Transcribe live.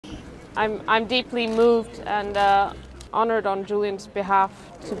I'm deeply moved and honored on Julian's behalf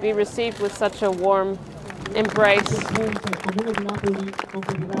to be received with such a warm embrace.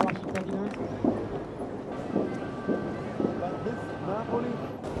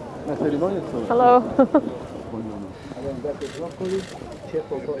 Hello.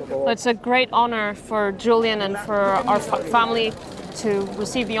 It's a great honor for Julian and for our family to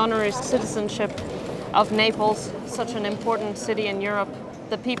receive the honorary citizenship of Naples, such an important city in Europe.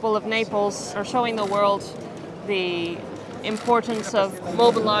 The people of Naples are showing the world the importance of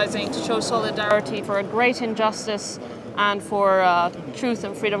mobilizing to show solidarity for a great injustice and for truth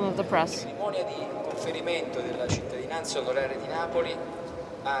and freedom of the press. Cerimonia di conferimento della cittadinanza onoraria di Napoli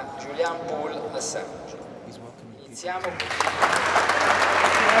a Julian Paul Assange. Iniziamo.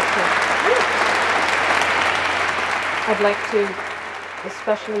 I'd like to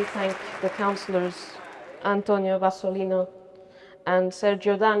especially thank the councillors Antonio Vassolino and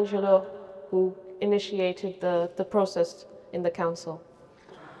Sergio D'Angelo, who initiated the process in the council.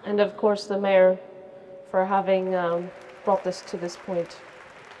 And of course the mayor for having brought this to this point.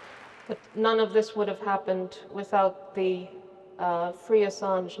 But none of this would have happened without the Free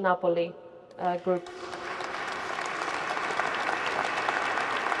Assange Napoli group.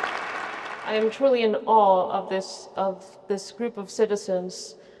 I am truly in awe of this group of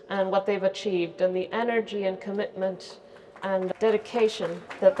citizens and what they've achieved and the energy and commitment and dedication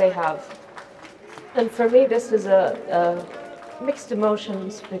that they have. And for me, this is a mixed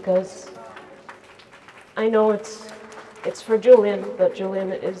emotions because I know it's for Julian, but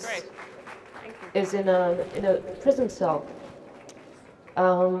Julian is in a prison cell,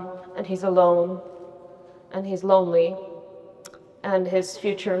 and he's alone, and he's lonely, and his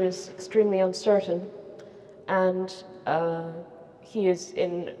future is extremely uncertain, and he is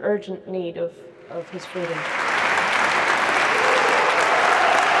in urgent need of his freedom.